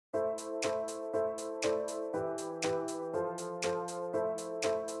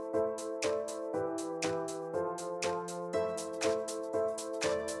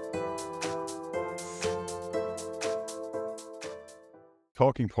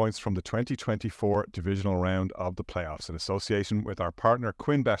talking points from the 2024 divisional round of the playoffs in association with our partner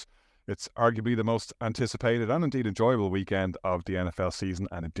QuinnBet. It's arguably the most anticipated and indeed enjoyable weekend of the NFL season,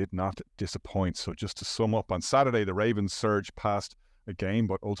 and it did not disappoint. So just to sum up, on Saturday, the Ravens surged past a game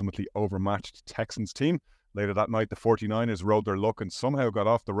but ultimately overmatched Texans team. Later that night, the 49ers rode their luck and somehow got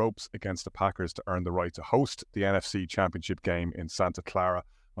off the ropes against the Packers to earn the right to host the NFC Championship game in Santa Clara.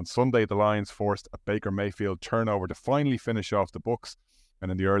 On Sunday, the Lions forced a Baker Mayfield turnover to finally finish off the Bucs. And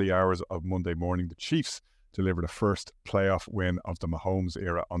in the early hours of Monday morning, the Chiefs delivered a first playoff win of the Mahomes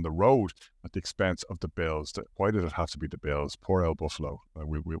era on the road at the expense of the Bills. Why did it have to be the Bills? Poor old Buffalo.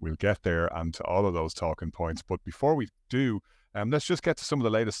 We'll get there and to all of those talking points. But before we do, let's just get to some of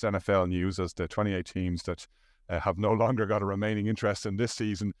the latest NFL news, as the 28 teams that have no longer got a remaining interest in this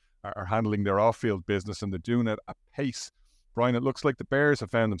season are handling their off-field business, and they're doing it at pace. Brian, it looks like the Bears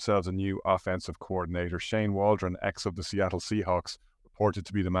have found themselves a new offensive coordinator. Shane Waldron, ex of the Seattle Seahawks, reported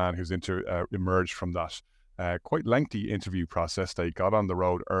to be the man who's emerged from that quite lengthy interview process. They got on the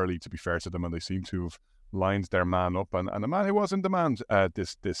road early, to be fair to them, and they seem to have lined their man up, and a man who was in demand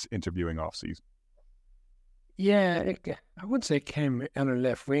this interviewing off-season. Yeah, I wouldn't say it came on the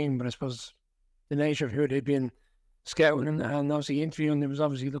left wing, but I suppose the nature of who they'd been scouting and obviously interviewing, it was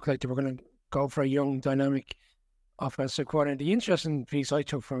obviously looked like they were going to go for a young, dynamic offensive coordinator. The interesting piece I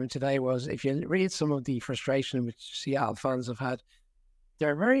took from it today was, if you read some of the frustration which Seattle fans have had,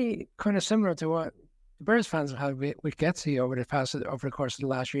 they're very kind of similar to what the Bears fans have had with Getsy over the course of the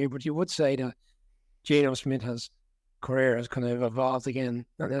last year. But you would say that Geno Smith's career has kind of evolved again,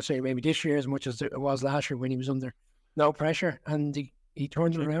 not necessarily maybe this year as much as it was last year when he was under no pressure, and he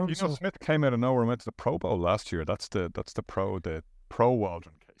turned it around. Smith came out of nowhere and went to the Pro Bowl last year. That's the pro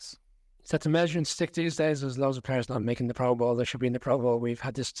Waldron case. Is that the measuring stick these days? There's loads of players not making the Pro Bowl. They should be in the Pro Bowl. We've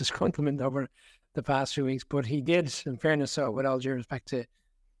had this disgruntlement over the past few weeks, but he did, in fairness, so with all due respect, to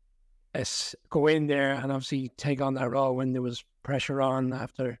go in there and obviously take on that role when there was pressure on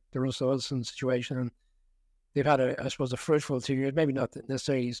after the Russell Wilson situation. And they've had, I suppose, a fruitful 2 years, maybe not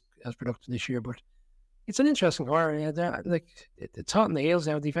necessarily as productive this year, but it's an interesting area. It's hot on the heels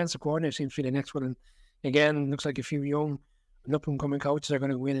now. Defensive coordinator seems to be the next one. And again, looks like a few young and up-and-coming coaches are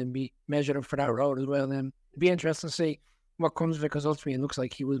going to win and be measured up for that role as well. It'd be interesting to see what comes of it, because ultimately it looks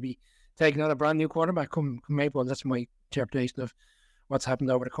like he will be taking on a brand new quarterback come April. That's my interpretation of what's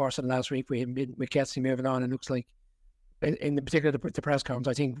happened over the course of the last week with Getsy moving on. It looks like, in particular, the press conference,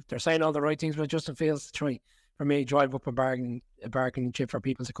 I think they're saying all the right things, but Justin Fields to try, for me, drive up a bargaining chip for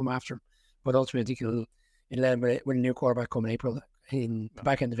people to come after him. But ultimately, I think it'll end with a new quarterback coming April, in the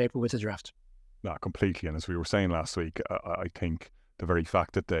back end of April with the draft. No, completely. And as we were saying last week, I think the very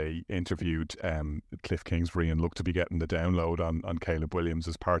fact that they interviewed Cliff Kingsbury and looked to be getting the download on Caleb Williams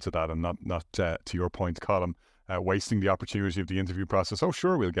as part of that, and not to your point, Colin, wasting the opportunity of the interview process. Oh,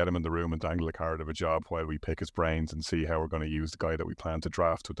 sure, we'll get him in the room and dangle a card of a job while we pick his brains and see how we're going to use the guy that we plan to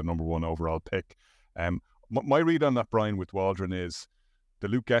draft with the number one overall pick. My read on that, Brian, with Waldron is the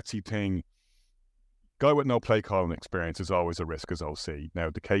Luke Getsy thing. Guy with no play calling experience is always a risk as OC. Now,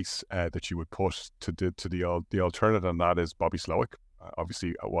 the case that you would put to the alternative on that is Bobby Slowick.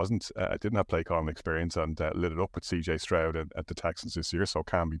 Obviously, I didn't have play calling experience and lit it up with CJ Stroud at the Texans this year, so it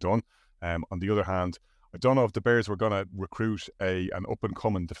can be done. On the other hand, I don't know if the Bears were going to recruit an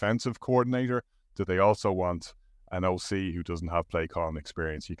up-and-coming defensive coordinator. Do they also want an OC who doesn't have play calling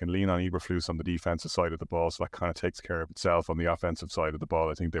experience? You can lean on Eberflus on the defensive side of the ball, so that kind of takes care of itself. On the offensive side of the ball,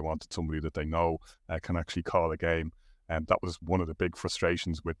 I think they wanted somebody that they know can actually call a game. And that was one of the big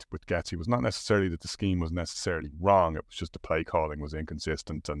frustrations with Getsy. It was not necessarily that the scheme was necessarily wrong. It was just the play calling was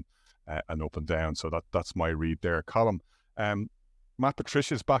inconsistent and up and down. So that's my read there. Colin, Matt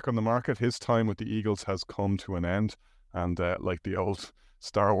Patricia's back on the market. His time with the Eagles has come to an end. And like the old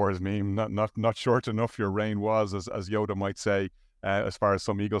Star Wars meme, not short enough your reign was, as Yoda might say, as far as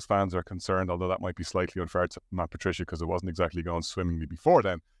some Eagles fans are concerned, although that might be slightly unfair to Matt Patricia because it wasn't exactly going swimmingly before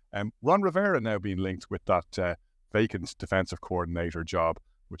then. Ron Rivera now being linked with that vacant defensive coordinator job,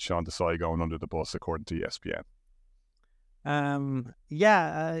 with Sean Desai going under the bus, according to ESPN.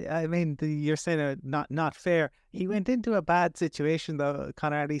 I mean, you're saying not fair. He went into a bad situation though,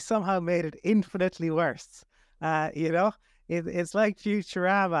 Connor, and he somehow made it infinitely worse. It's like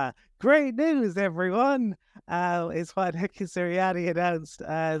Futurama. Great news, everyone! Is what Nicky Sirianni announced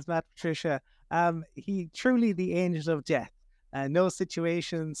as Matt Patricia. He truly the angel of death. No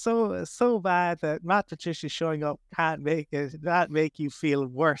situation so bad that Matt Patricia showing up can't make you feel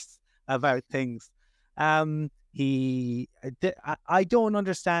worse about things. I don't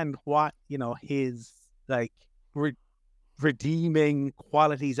understand what his redeeming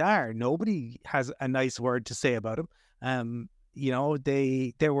qualities are. Nobody has a nice word to say about him.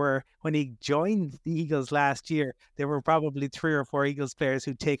 there were, when he joined the Eagles last year, there were probably 3 or 4 Eagles players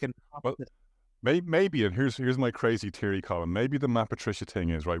who'd taken. Well, maybe, and here's my crazy theory, Colin. Maybe the Matt Patricia thing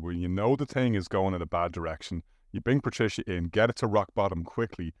is right when the thing is going in a bad direction, you bring Patricia in, get it to rock bottom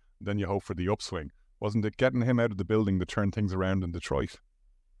quickly, then you hope for the upswing. Wasn't it getting him out of the building to turn things around in Detroit?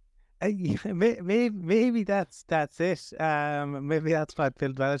 Maybe that's it. Maybe that's what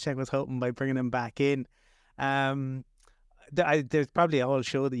Bill Belichick was hoping by bringing him back in. There's probably a whole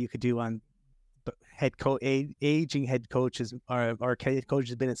show that you could do on aging head coaches or head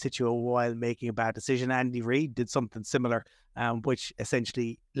coaches have been in situ a while making a bad decision. Andy Reid did something similar, which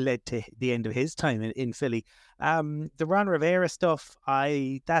essentially led to the end of his time in Philly. The Ron Rivera stuff,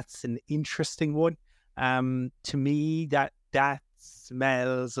 that's an interesting one. To me, that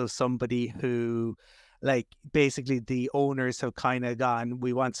smells of somebody who, like, basically the owners have kind of gone,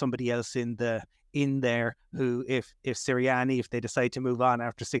 we want somebody else in there who, if Sirianni, if they decide to move on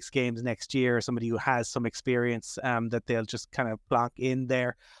after 6 games next year, or somebody who has some experience, that they'll just kind of plonk in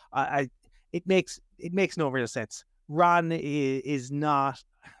there. It makes no real sense. Ron is not,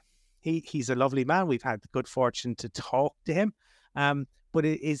 he's a lovely man. We've had the good fortune to talk to him. But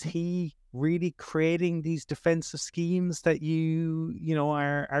is he really creating these defensive schemes that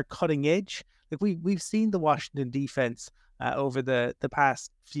are cutting edge? Like we've seen the Washington defense over the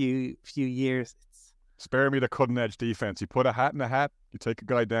past few years. Spare me the cutting edge defense. You put a hat in a hat, you take a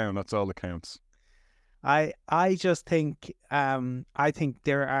guy down. That's all that counts. I just think I think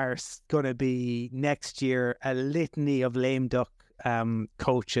there are going to be next year a litany of lame duck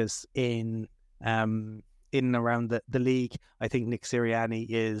coaches in and around the league. I think Nick Sirianni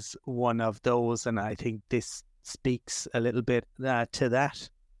is one of those, and I think this speaks a little bit to that.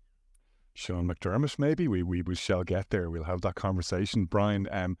 Sean McDermott, maybe we shall get there. We'll have that conversation. Brian,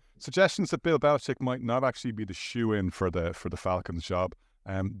 suggestions that Bill Belichick might not actually be the shoe-in for the Falcons job.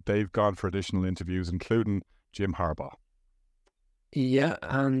 They've gone for additional interviews, including Jim Harbaugh. Yeah,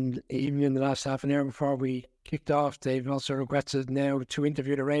 and even in the last half an hour before we kicked off, they've also regretted now to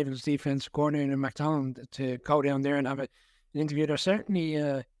interview the Ravens defense coordinator McDonald to go down there and have an interview. They're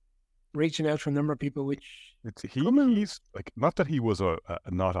certainly reaching out for a number of people, which he's like, not that he was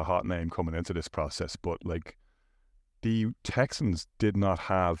not a hot name coming into this process, but like the Texans did not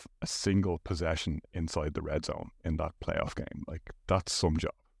have a single possession inside the red zone in that playoff game. Like, that's some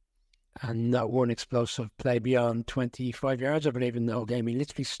job. And not one explosive play beyond 25 yards, I believe, in the whole game. He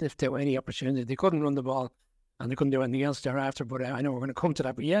literally sniffed out any opportunity. They couldn't run the ball, and they couldn't do anything else thereafter. But I know we're going to come to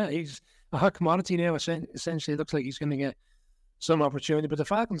that. But yeah, he's a hot commodity now. Essentially, it looks like he's going to get some opportunity. But the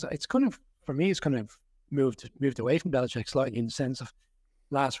Falcons, it's kind of, for me, it's kind of moved away from Belichick slightly, in the sense of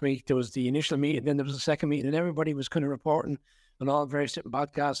last week there was the initial meeting, then there was a second meeting, and everybody was kind of reporting on all various different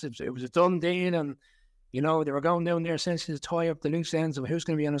podcasts. It was a done deal, and they were going down there essentially to tie up the loose ends of who's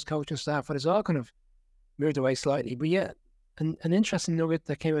going to be on his coaching staff. But it's all kind of moved away slightly. But yeah, an interesting nugget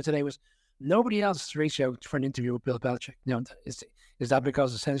that came out today was nobody else reached out for an interview with Bill Belichick. Is that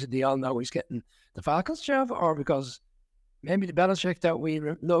because essentially they all know he's getting the Falcons job, or because maybe the Belichick that we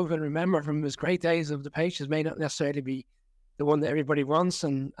love and remember from his great days of the Patriots may not necessarily be the one that everybody wants,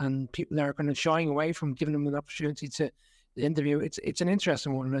 and people are kind of shying away from giving them an opportunity to interview? It's an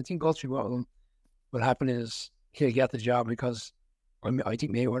interesting one, and I think ultimately what happen is he'll get the job, because I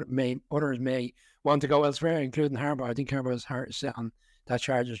think others may want to go elsewhere, including Harbaugh. I think Harbaugh's heart is set on that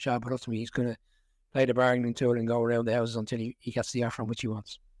Chargers job, but ultimately he's going to play the bargaining tool and go around the houses until he gets the offer on which he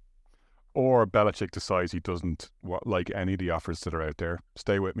wants. Or Belichick decides he doesn't like any of the offers that are out there.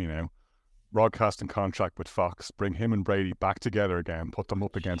 Stay with me now. Broadcasting contract with Fox, bring him and Brady back together again, put them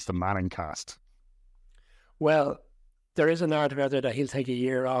up against the Manning cast. Well, there is a narrative out there that he'll take a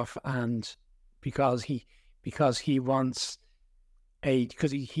year off, and because he wants he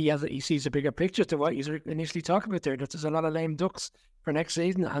sees a bigger picture to what he's initially talking about there, that there's a lot of lame ducks for next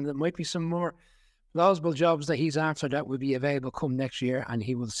season, and there might be some more plausible jobs that he's after that will be available come next year, and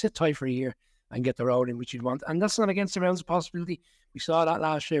he will sit tight for a year and get the role in which he'd want. And that's not against the realms of possibility. We saw that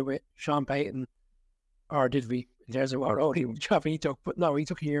last year with Sean Payton, or did we? There's what role he took, but no, he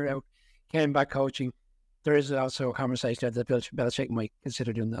took a year out, came back coaching. There is also a conversation that Belichick might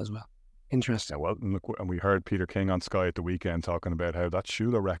consider doing that as well. Interesting. Yeah, well, look, and we heard Peter King on Sky at the weekend talking about how that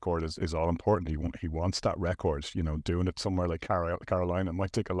Shula record is all important. He wants that record. Doing it somewhere like Carolina, it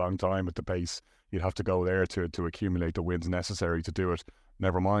might take a long time at the pace you'd have to go there to accumulate the wins necessary to do it.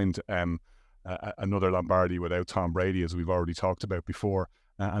 Never mind another Lombardi without Tom Brady, as we've already talked about before.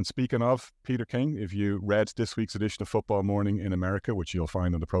 And speaking of Peter King, if you read this week's edition of Football Morning in America, which you'll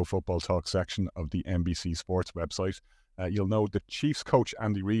find in the Pro Football Talk section of the NBC Sports website, you'll know that Chiefs coach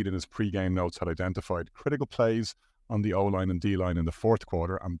Andy Reid in his pre-game notes had identified critical plays on the O-line and D-line in the fourth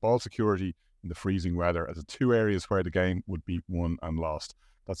quarter, and ball security in the freezing weather as the two areas where the game would be won and lost.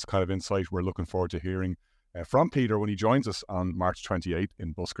 That's the kind of insight we're looking forward to hearing from Peter when he joins us on March 28th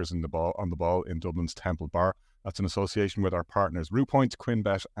in Buskers on the Ball in Dublin's Temple Bar. That's in association with our partners RuPoint,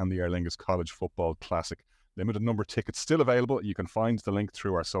 QuinnBet and the Aer Lingus College Football Classic. Limited number tickets still available. You can find the link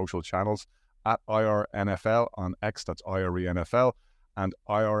through our social channels at IRNFL on X, that's IRENFL, and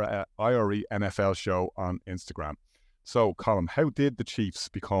IRENFL Show on Instagram. So, Colm, how did the Chiefs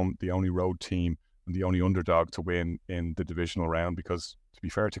become the only road team and the only underdog to win in the divisional round? Because, to be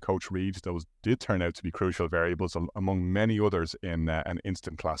fair to Coach Reid, those did turn out to be crucial variables among many others in an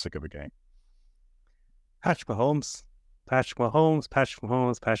instant classic of a game. Patrick Mahomes.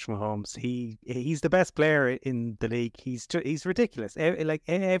 He's the best player in the league. He's ridiculous. Like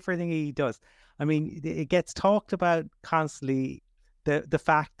everything he does. I mean, it gets talked about constantly. The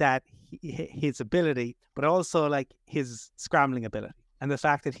fact that his ability, but also like his scrambling ability, and the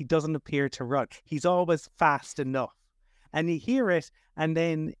fact that he doesn't appear to run. He's always fast enough, and you hear it, and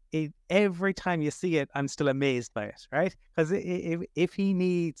then every time you see it, I'm still amazed by it, right? Because if he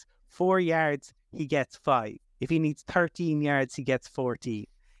needs 4 yards, he gets 5. If he needs 13 yards, he gets 14.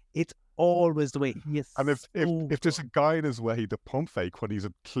 It's always the way he is. And if there's a guy in his way, the pump fake, when he's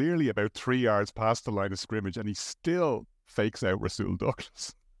clearly about 3 yards past the line of scrimmage, and he still fakes out Rasul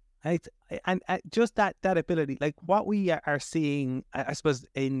Douglas. And just that ability, like what we are seeing, I suppose,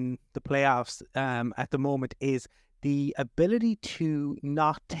 in the playoffs at the moment, is the ability to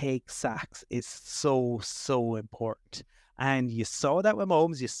not take sacks is so important. And you saw that with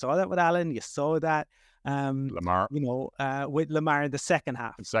Mahomes, you saw that with Allen, you saw that Lamar, with Lamar in the second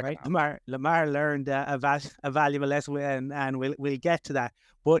half. Right? Lamar learned a valuable lesson, and we'll get to that.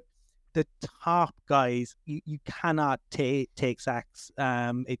 But the top guys, you cannot take sacks.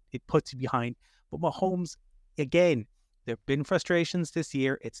 It puts you behind. But Mahomes, again, there have been frustrations this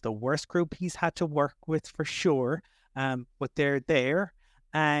year. It's the worst group he's had to work with for sure. But they're there,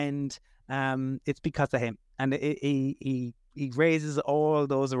 and it's because of him. And he raises all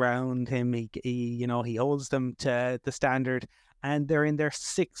those around him. He holds them to the standard, and they're in their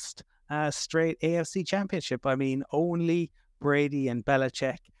 6th straight AFC championship. I mean, only Brady and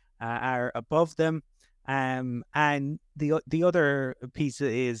Belichick are above them. And the other piece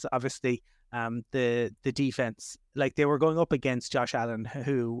is obviously the defense. Like, they were going up against Josh Allen,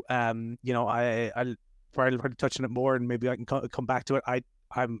 who I'll probably touch on it more, and maybe I can come back to it.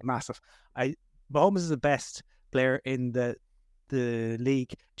 I'm massive. Mahomes is the best player in the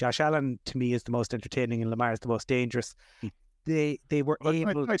league. Josh Allen, to me, is the most entertaining, and Lamar is the most dangerous. They were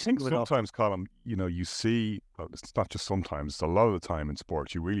able. I think sometimes, Colm, you see. Well, it's not just sometimes. It's a lot of the time in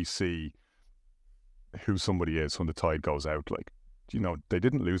sports. You really see who somebody is when the tide goes out. Like, they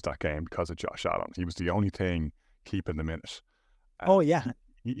didn't lose that game because of Josh Allen. He was the only thing keeping them in it. Oh yeah.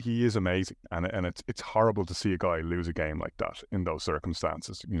 He is amazing, and it's horrible to see a guy lose a game like that in those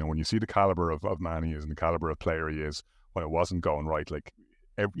circumstances. When you see the caliber of man he is and the caliber of player he is, when it wasn't going right, like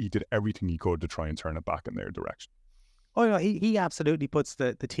he did everything he could to try and turn it back in their direction. Oh no, he absolutely puts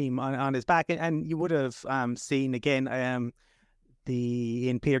the team on his back, and you would have seen again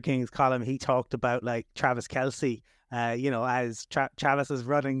in Peter King's column, he talked about like Travis Kelce. As Travis is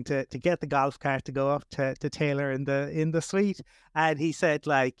running to get the golf cart to go up to Taylor in the suite, and he said,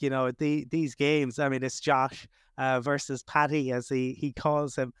 like, these games, I mean, it's Josh versus Patty, as he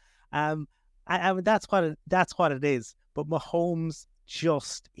calls him. I mean, that's what it is. But Mahomes,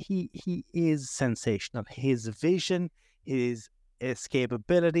 he is sensational. His vision, his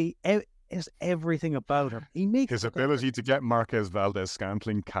escapability, is everything about him. He makes his ability to get Marquez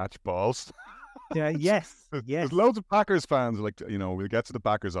Valdez-Scantling catch balls. Yeah, yes. There's loads of Packers fans, like, we'll get to the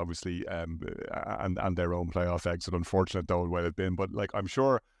Packers, obviously, and their own playoff exit, unfortunate though it would have been. But, like, I'm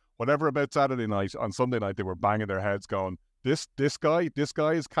sure whatever about Saturday night, on Sunday night, they were banging their heads going, this guy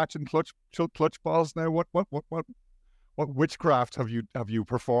is catching clutch balls now. What witchcraft have you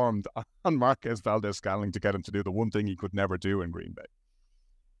performed on Marquez Valdez-Scantling to get him to do the one thing he could never do in Green Bay?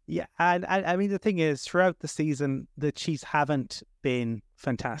 Yeah, and I mean, the thing is, throughout the season, the Chiefs haven't been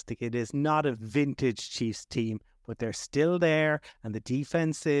fantastic. It is not a vintage Chiefs team, but they're still there, and the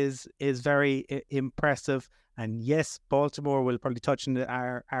defense is very impressive. And yes, Baltimore will probably touch on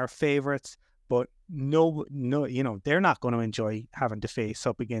our favorites, but no, they're not going to enjoy having to face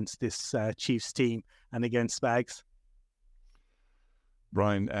up against this Chiefs team and against Spags.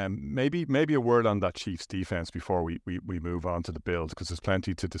 Brian, maybe a word on that Chiefs defense before we move on to the Bills, because there's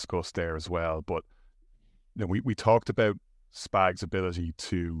plenty to discuss there as well. But we talked about Spags' ability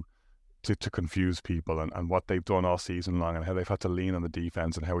to confuse people and what they've done all season long, and how they've had to lean on the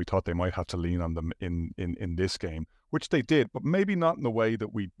defense, and how we thought they might have to lean on them in this game. which they did, but maybe not in the way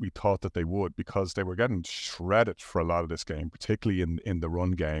that we thought that they would, because they were getting shredded for a lot of this game, particularly in the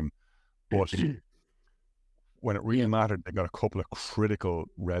run game. But when it really mattered, they got a couple of critical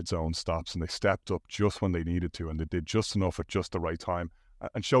red zone stops, and they stepped up just when they needed to, and they did just enough at just the right time,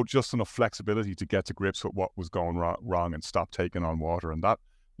 and showed just enough flexibility to get to grips with what was going wrong and stop taking on water. And that,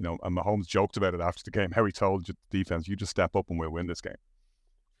 and Mahomes joked about it after the game, how he told the defense, you just step up and we'll win this game.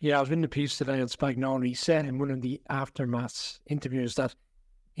 Yeah, I was reading the piece today on Spagnuolo. He said in one of the aftermath interviews that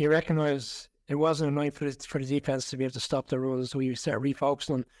he recognised it wasn't a night for the defense to be able to stop the runs, so he started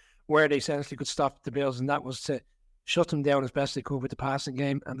refocusing on where they essentially could stop the Bills, and that was to shut them down as best they could with the passing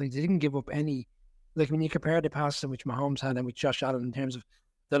game. And they didn't give up any. Like, when you compare the passing which Mahomes had and with Josh Allen in terms of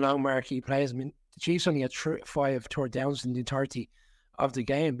the long marquee plays, I mean, the Chiefs only had 5 third downs in the entirety of the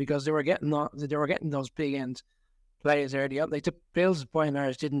game because they were getting those big end plays early up. Like, the Bills, by and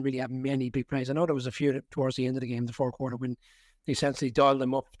large, didn't really have many big plays. I know there was a few towards the end of the game, the fourth quarter, when they essentially dialed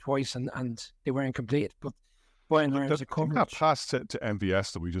them up twice and they weren't complete. But by and large, the coverage. That pass to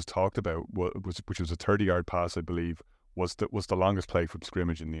MVS that we just talked about, which was a 30-yard pass, I believe, was the longest play from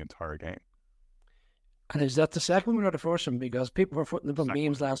scrimmage in the entire game. And is that the second one or the first one? Because people were putting up on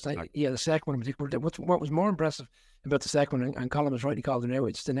memes last night. Yeah, the second one in particular. What was more impressive about the second one, and Colin has rightly called it out,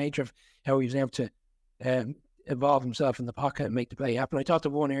 it's the nature of how he was able to evolve himself in the pocket and make the play happen. I thought the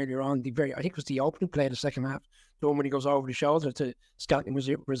one earlier on, I think it was the opening play of the second half, the one when he goes over the shoulder to Scotland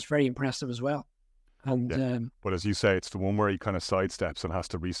was very impressive as well. And but as you say, it's the one where he kind of sidesteps and has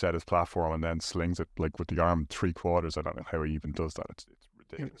to reset his platform and then slings it like with the arm 3/4. I don't know how he even does that. It's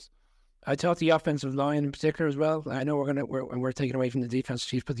ridiculous. I thought the offensive line in particular as well. I know we're taking away from the defense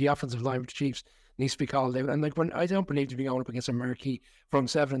Chiefs, but the offensive line of the Chiefs needs to be called out. And when I don't believe to be going up against a marquee front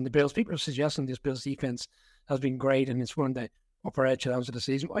seven in the Bills. People are suggesting this Bills defense has been great and it's one of the upper echelons of the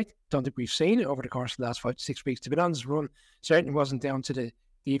season. I don't think we've seen it over the course of the last 5 to 6 weeks. To be honest, run certainly wasn't down to the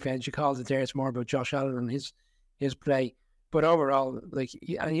defense. You called it there. It's more about Josh Allen and his play. But overall, like,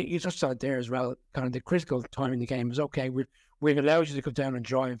 and you touched saw it there as well, kind of the critical time in the game was okay. We've allowed you to come down and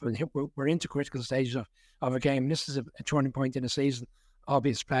drive, and we're into critical stages of a game. This is a turning point in the season,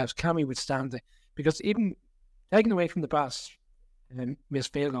 albeit playoffs. Can we withstand it? Because even taking away from the pass and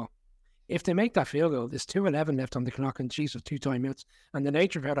missed field goal, if they make that field goal, there's 2:11 left on the clock and Chiefs have 2 timeouts. And the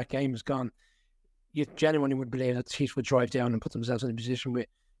nature of how that game has gone, you genuinely would believe that the Chiefs would drive down and put themselves in a position with,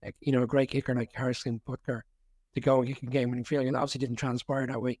 a great kicker like Harrison Butker to go and kick a game-winning field. And obviously didn't transpire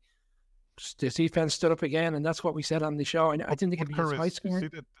that way. The defense stood up again, and that's what we said on the show. And I didn't think it'd be as high scoring.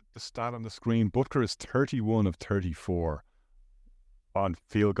 See the stat on the screen? Butker is 31 of 34 on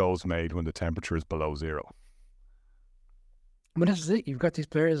field goals made when the temperature is below 0. But this is it. You've got these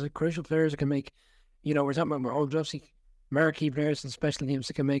players, crucial players that can make, we're talking about obviously marquee players and special teams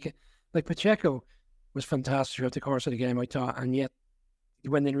that can make it. Like Pacheco was fantastic throughout the course of the game, I thought, and yet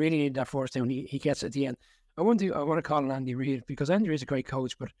when they really need that force down, he gets it at the end. I want to call on Andy Reid because Andy Reid's a great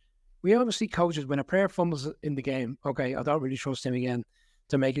coach, but we obviously coaches when a player fumbles in the game. Okay, I don't really trust him again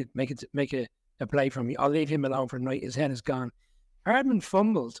to make a play for me. I'll leave him alone for the night. His head is gone. Hardman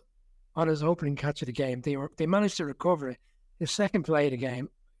fumbled on his opening catch of the game. They managed to recover it. His second play of the game,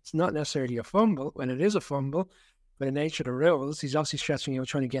 it's not necessarily a fumble. When it is a fumble, by the nature of the rules, he's obviously stretching out,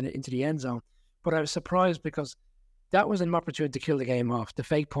 trying to get it into the end zone. But I was surprised because that was an opportunity to kill the game off. The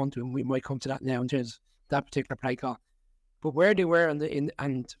fake punt, and we might come to that now in terms of that particular play call. But where they were and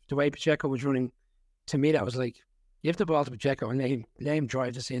the way Pacheco was running, to me that was like, give the ball to Pacheco and let him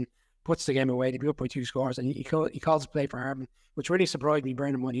drive this in, puts the game away, they'd be up by 2 scores, and he calls a play for Hardman, which really surprised me,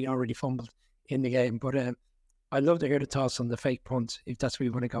 bearing in mind he'd already fumbled in the game. But I'd love to hear the thoughts on the fake punt, if that's where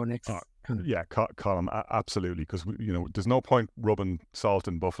you want to go next. Yeah, Colin, absolutely, because there's no point rubbing salt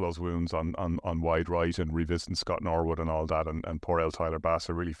in Buffalo's wounds on wide right and revisiting Scott Norwood and all that, and poor El Tyler Bass.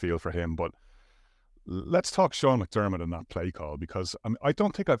 I really feel for him, but let's talk Sean McDermott and that play call, because I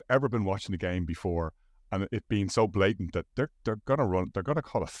don't think I've ever been watching the game before and it being so blatant that they're gonna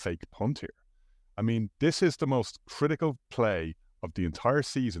call a fake punt here. I mean, this is the most critical play of the entire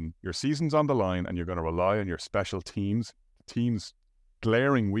season. Your season's on the line and you're going to rely on your special team's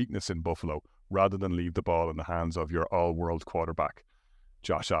glaring weakness in Buffalo rather than leave the ball in the hands of your all-world quarterback,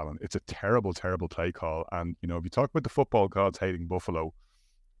 Josh Allen. It's a terrible, terrible play call. And, if you talk about the football gods hating Buffalo,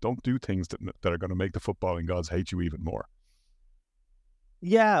 don't do things that are going to make the footballing gods hate you even more.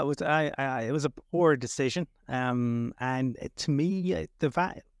 Yeah, it was a poor decision. And to me,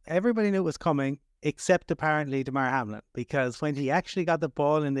 everybody knew it was coming, except apparently Damar Hamlin, because when he actually got the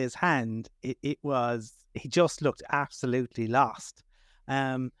ball in his hand, he just looked absolutely lost.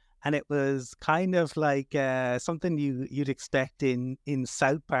 And and it was kind of like something you'd expect in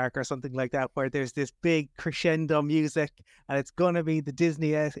South Park or something like that, where there's this big crescendo music, and it's gonna be the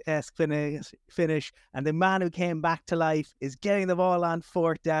Disney-esque finish, and the man who came back to life is getting the ball on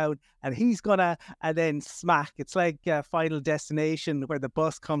fourth down, and he's gonna, and then smack. It's like Final Destination, where the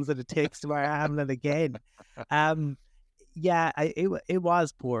bus comes and it takes Damar Hamlin again. It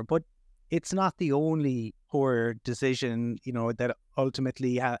was poor, but it's not the only poor decision, that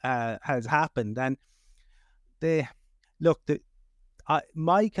ultimately has happened. And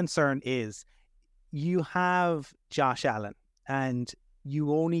my concern is you have Josh Allen, and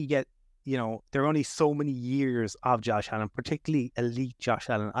you only get, there are only so many years of Josh Allen, particularly elite Josh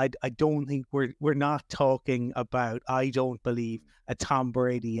Allen. I don't think we're not talking about, I don't believe, a Tom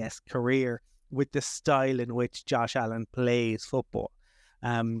Brady-esque career with the style in which Josh Allen plays football.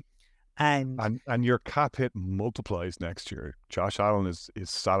 And your cap hit multiplies next year. Josh Allen, his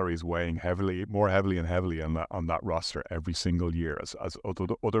salary is weighing more heavily on that roster every single year as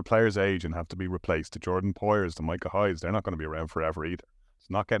other players age and have to be replaced. The Jordan Poyers, the Micah Hydes, they're not going to be around forever either. It's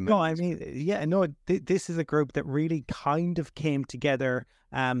not getting. No, I mean, this is a group that really kind of came together.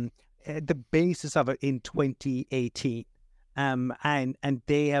 The basis of it in 2018. And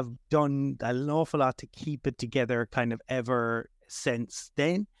they have done an awful lot to keep it together kind of ever since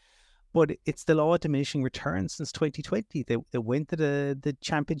then. But it's the law of diminishing returns since 2020. They went to the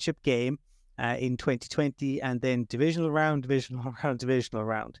championship game in 2020, and then divisional round.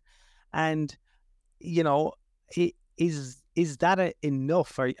 And, is that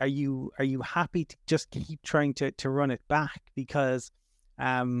enough? Are you happy to just keep trying to run it back? Because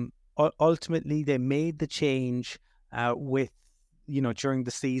ultimately they made the change with, during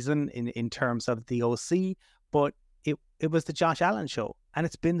the season in terms of the OC, but it was the Josh Allen show, and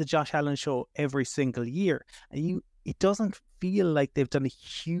it's been the Josh Allen show every single year. And it doesn't feel like they've done a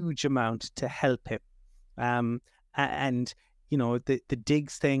huge amount to help him. And the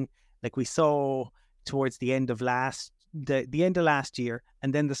Diggs thing, like we saw towards the end of last year,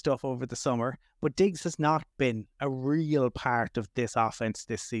 and then the stuff over the summer. But Diggs has not been a real part of this offense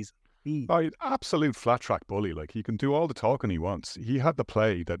this season. Absolute flat track bully. Like, he can do all the talking he wants. He had the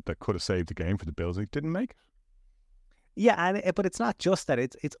play that could have saved the game for the Bills. He didn't make it. Yeah, but it's not just that.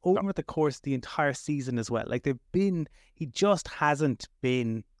 It's over the course of the entire season as well. Like, he just hasn't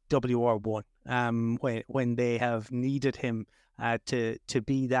been WR1 when they have needed him to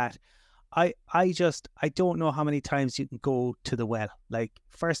be that. I don't know how many times you can go to the well. Like,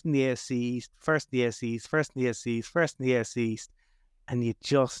 first in the AFC East, first in the AFC East, first in the AFC East, first in the AFC East, and you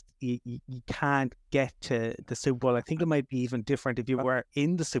can't get to the Super Bowl. I think it might be even different if you were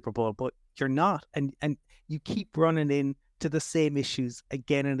in the Super Bowl, but you're not, and you keep running into the same issues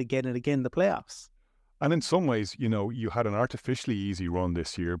again and again and again in the playoffs. And in some ways, you had an artificially easy run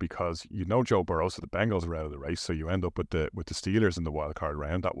this year because Joe Burrow, so the Bengals are out of the race, so you end up with the Steelers in the wild card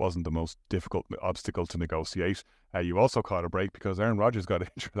round. That wasn't the most difficult obstacle to negotiate. You also caught a break because Aaron Rodgers got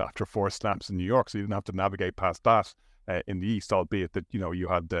injured after 4 snaps in New York, so you didn't have to navigate past that in the East. Albeit that you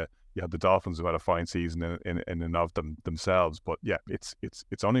had the Dolphins who had a fine season in and of themselves. But yeah, it's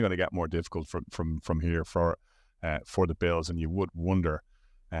only going to get more difficult from here for the Bills, and you would wonder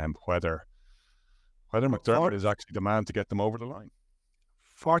whether McDermott is actually the man to get them over the line.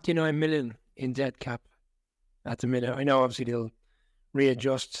 49 million in dead cap at the minute. I know obviously they'll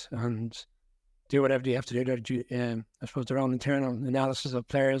readjust and do whatever they have to do. I suppose their own internal analysis of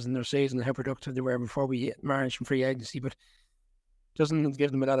players and their season and how productive they were before we hit March and free agency, but doesn't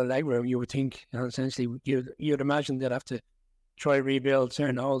give them a lot of leg room, you would think. And essentially, you'd imagine they'd have to try rebuild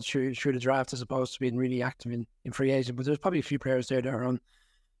certain holes through the draft as opposed to being really active in free agent. But there's probably a few players there that are on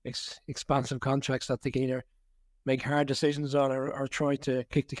expansive contracts that they can either make hard decisions on or try to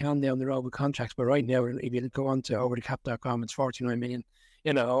kick the can down the road with contracts. But right now, if you go on to overthecap.com, it's 49 million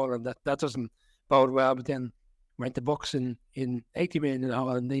in a hole, and that doesn't bode well. But then went the Bucks in 80 million in a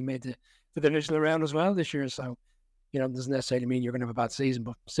hole, and they made the divisional round as well this year. So, it doesn't necessarily mean you're going to have a bad season,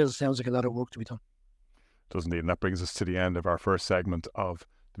 but still sounds like a lot of work to be done. Doesn't it? And that brings us to the end of our first segment of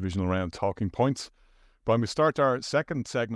Divisional Round Talking Points. But when we start our second segment,